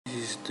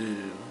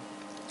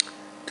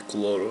the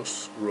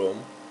ColorOS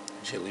ROM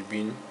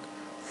jellybean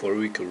for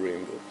Wiko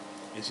rainbow.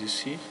 As you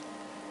see,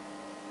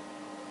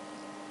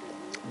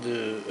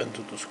 the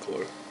Antutu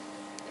score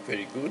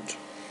very good.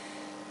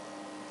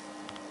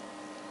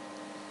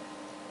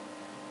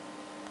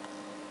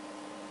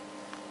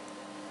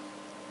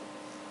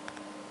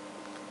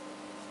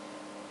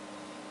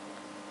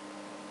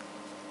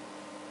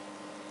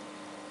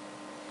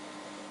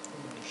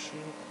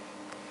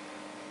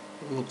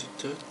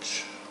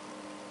 Multi-touch.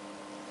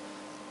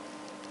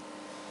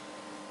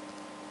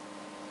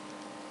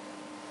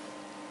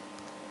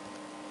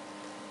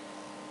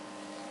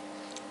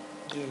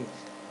 The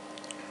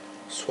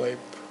swipe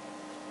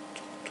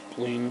to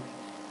clean,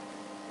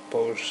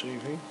 power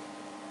saving.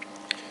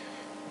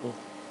 Oh.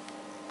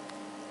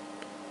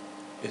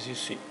 As you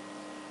see, you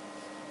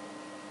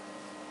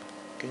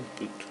can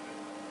put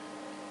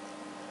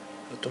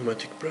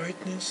automatic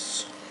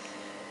brightness,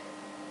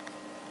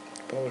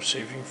 power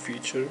saving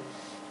feature.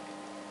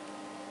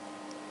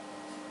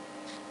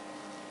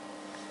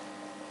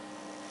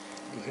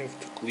 You have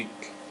to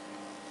click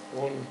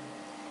on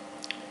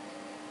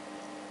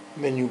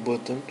menu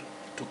button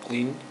to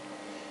clean,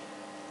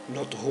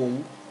 not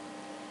home.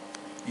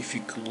 If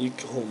you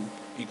click home,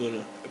 you're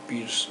gonna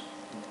appears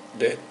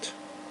that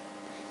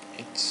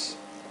it's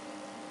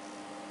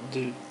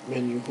the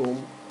menu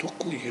home to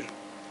clear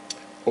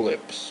all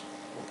apps.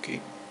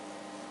 Okay,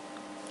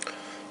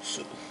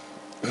 so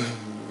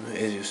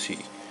as you see,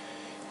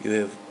 you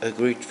have a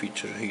great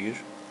feature here.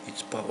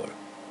 It's power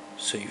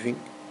saving.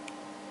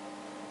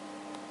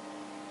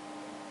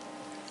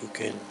 You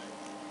can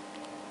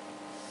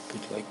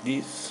put like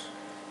this,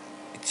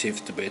 it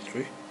saves the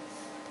battery.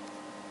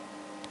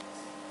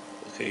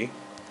 Okay,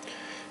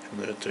 I'm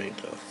gonna turn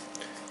it off.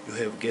 You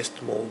have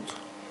guest mode.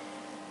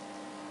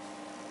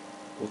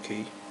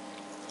 Okay,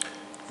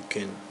 you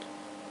can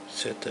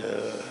set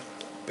a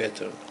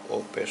pattern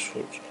or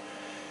password.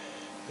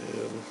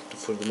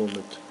 For the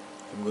moment,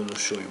 I'm gonna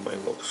show you my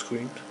lock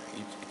screen.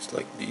 It's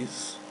like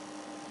this,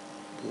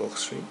 lock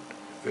screen,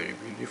 very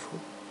beautiful,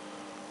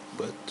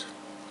 but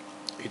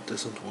it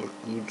doesn't work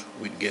good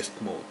with guest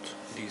mode.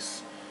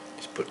 This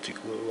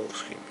particular lock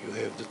screen. You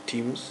have the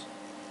themes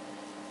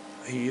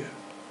here,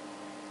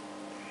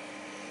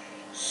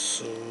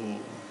 so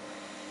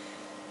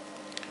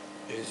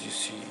as you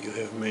see, you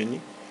have many.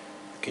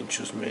 You can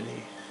choose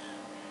many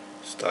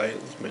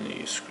styles,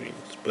 many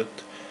screens, but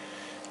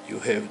you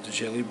have the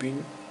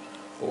jellybean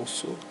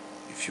also.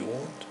 If you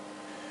want,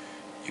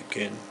 you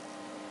can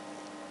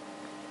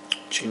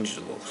change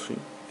the lock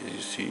screen. As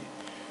you see,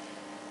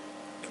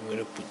 I'm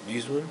gonna put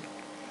this one,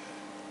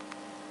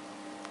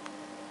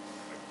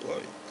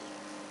 apply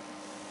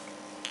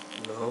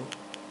now.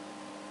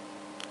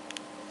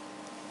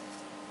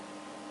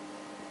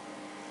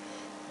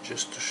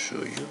 Just to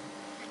show you,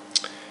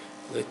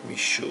 let me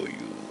show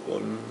you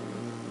on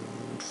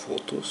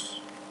photos.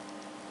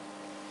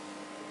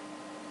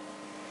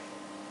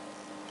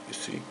 You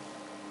see,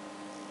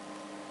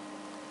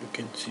 you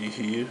can see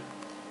here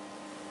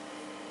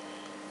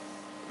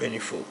many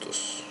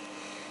photos.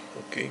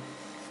 Okay,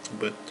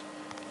 but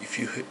if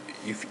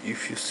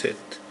you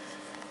set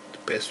the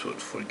password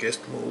for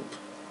guest mode,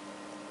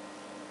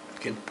 you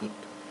can put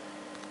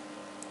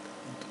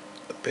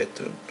a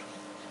pattern.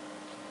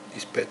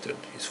 This pattern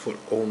is for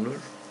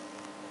owner.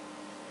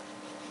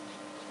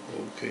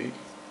 Okay,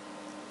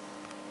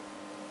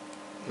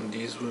 and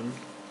this one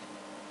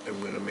I'm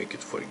gonna make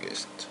it for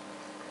guest.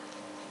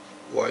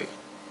 Why?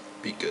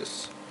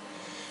 Because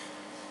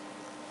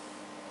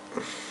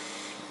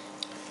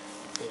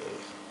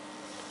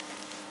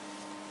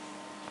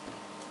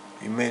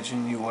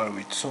imagine you are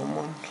with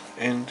someone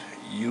and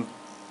you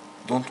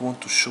don't want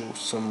to show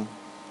some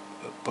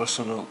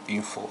personal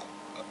info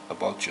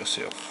about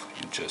yourself.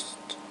 You just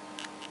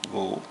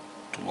go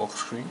to lock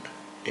screen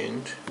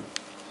and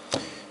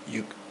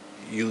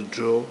you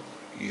draw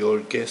your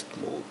guest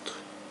mode.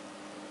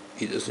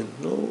 He doesn't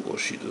know or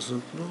she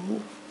doesn't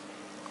know,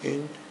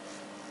 and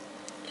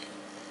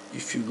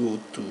if you go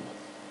to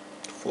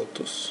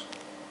photos,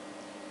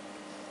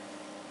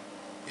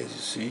 as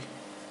you see,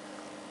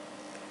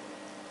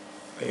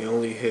 I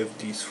only have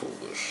these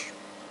folders.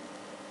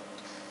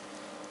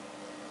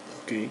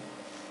 Okay,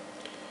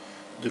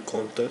 the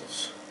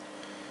contacts,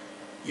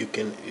 you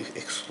can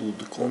exclude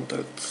the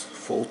contacts,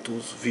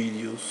 photos,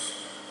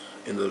 videos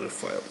and other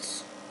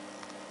files.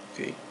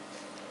 Okay,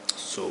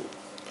 so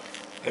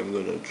I'm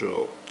gonna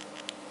draw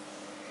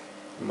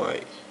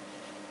my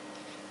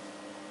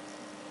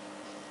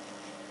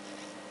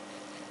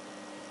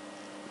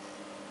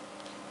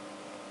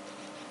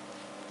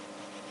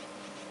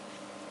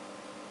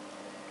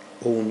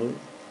owner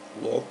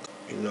lock,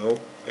 and now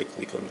I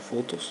click on the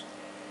photos,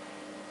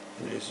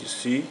 and as you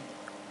see,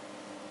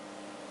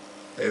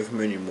 I have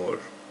many more.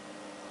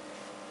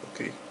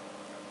 Okay,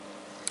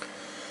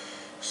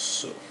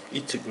 so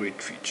it's a great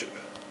feature.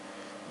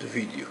 The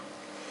video,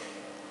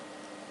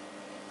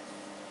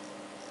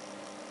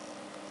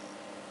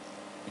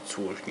 it's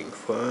working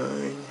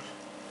fine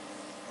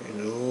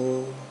and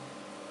all.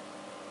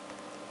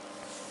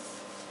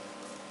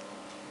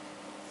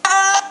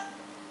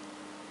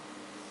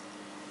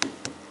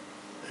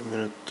 I'm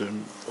gonna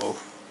turn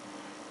off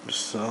the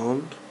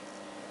sound.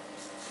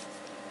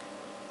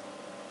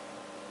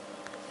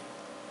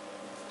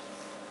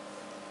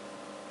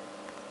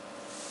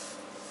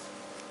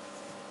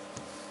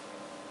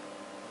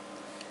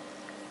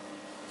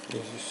 As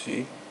you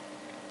see,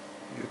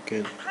 you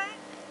can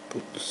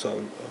put the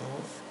sound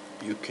off,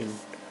 you can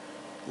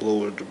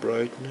lower the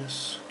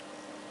brightness,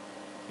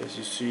 as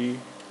you see,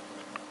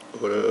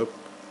 or up.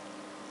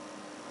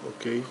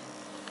 Okay,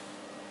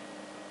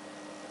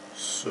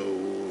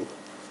 so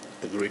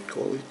a great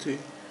quality,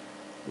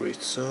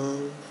 great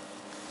sound.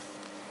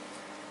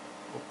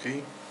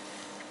 Okay,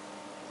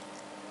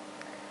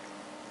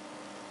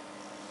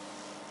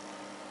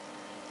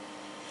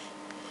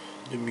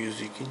 the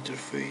music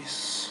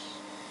interface,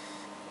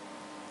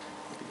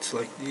 it's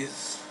like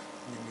this,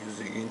 the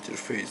music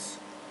interface.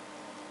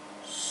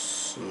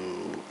 So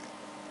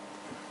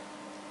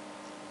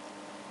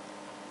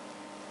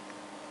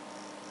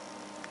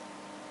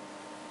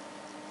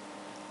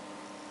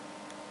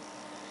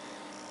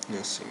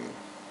nothing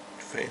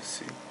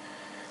fancy.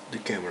 The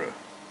camera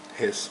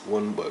has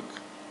one bug.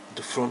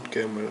 The front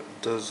camera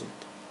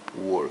doesn't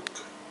work.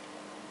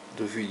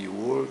 The video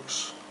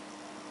works,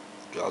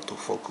 the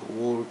autofocus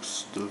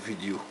works, the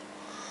video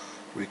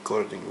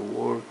recording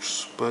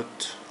works,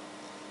 but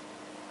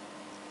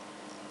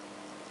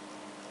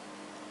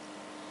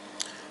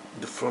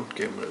the front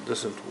camera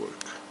doesn't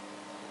work.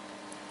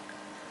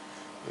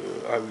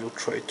 I will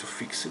try to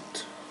fix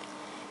it,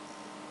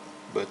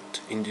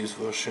 but in this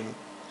version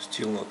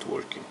still not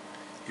working.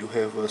 You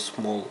have a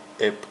small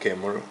app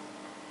camera,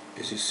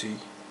 as you see,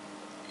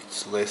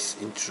 it's less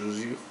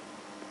intrusive.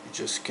 You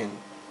just can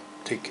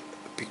take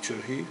a picture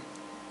here,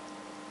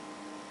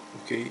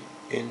 okay,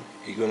 and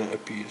it's gonna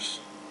appear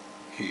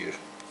here,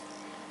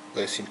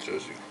 less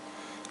intrusive.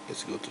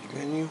 Let's go to the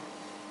menu.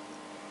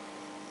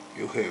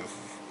 You have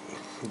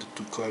the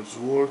two cards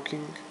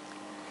working,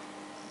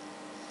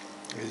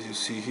 as you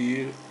see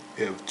here.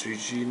 You have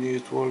 3G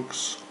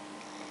networks,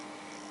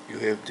 you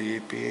have the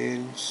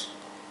APNs,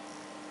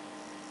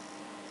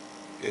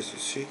 as you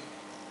see,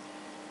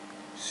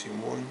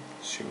 SIM1,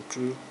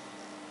 SIM2,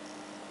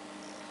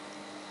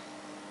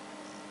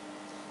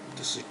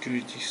 the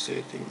security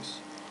settings,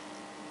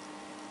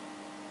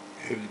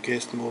 you have the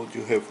guest mode,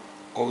 you have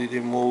holiday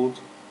mode,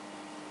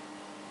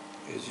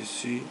 as you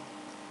see.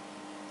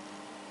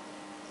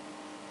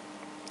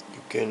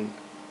 You can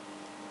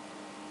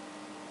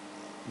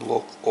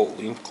block all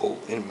link, call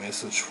and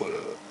message for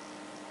a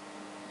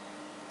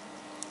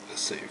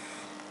save.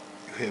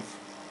 You have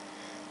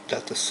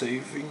data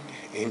saving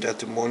and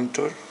data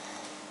monitor.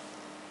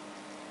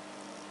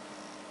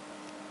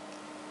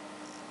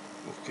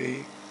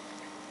 Okay,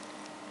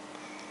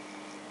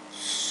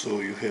 so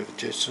you have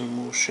gesture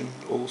motion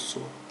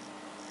also,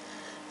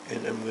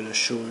 and I'm gonna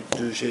show you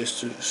the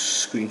gesture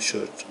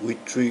screenshot with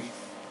 3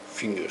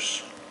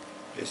 fingers,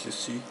 as you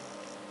see,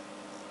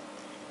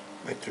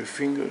 my 3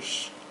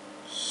 fingers.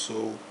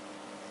 So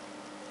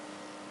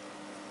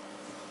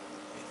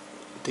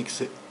it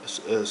takes a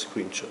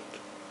screenshot,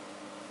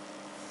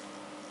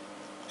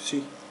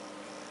 see,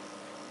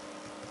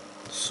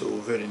 so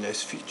very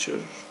nice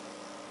feature.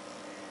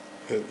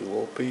 Have the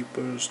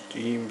wallpapers,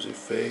 themes,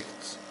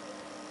 effects,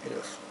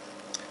 enough.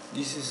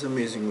 This is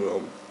amazing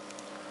ROM.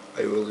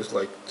 I always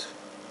liked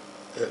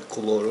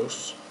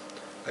ColorOS.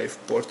 I've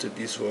ported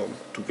this ROM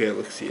to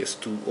Galaxy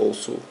S2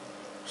 also,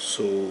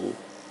 so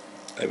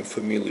I'm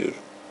familiar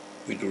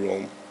with the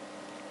ROM.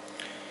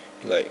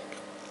 Like,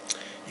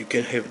 you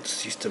can have the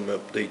system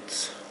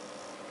updates,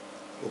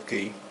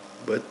 okay,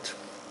 but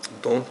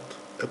don't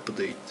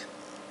update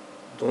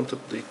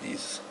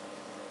this.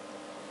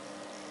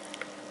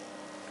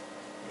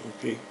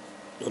 Okay,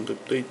 don't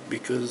update,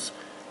 because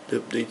the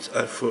updates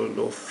are for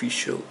the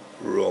official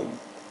ROM,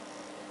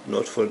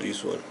 not for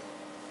this one.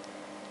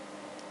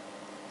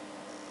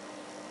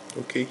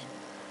 Okay,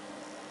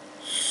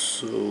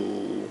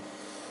 so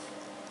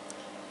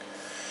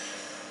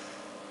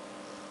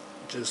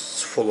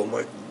just follow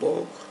my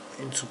blog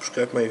and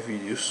subscribe my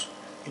videos,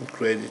 in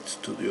credits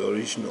to the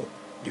original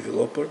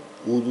developer,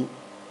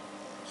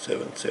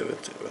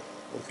 Udo777.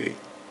 Okay,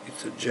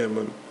 it's a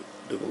German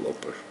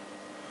developer.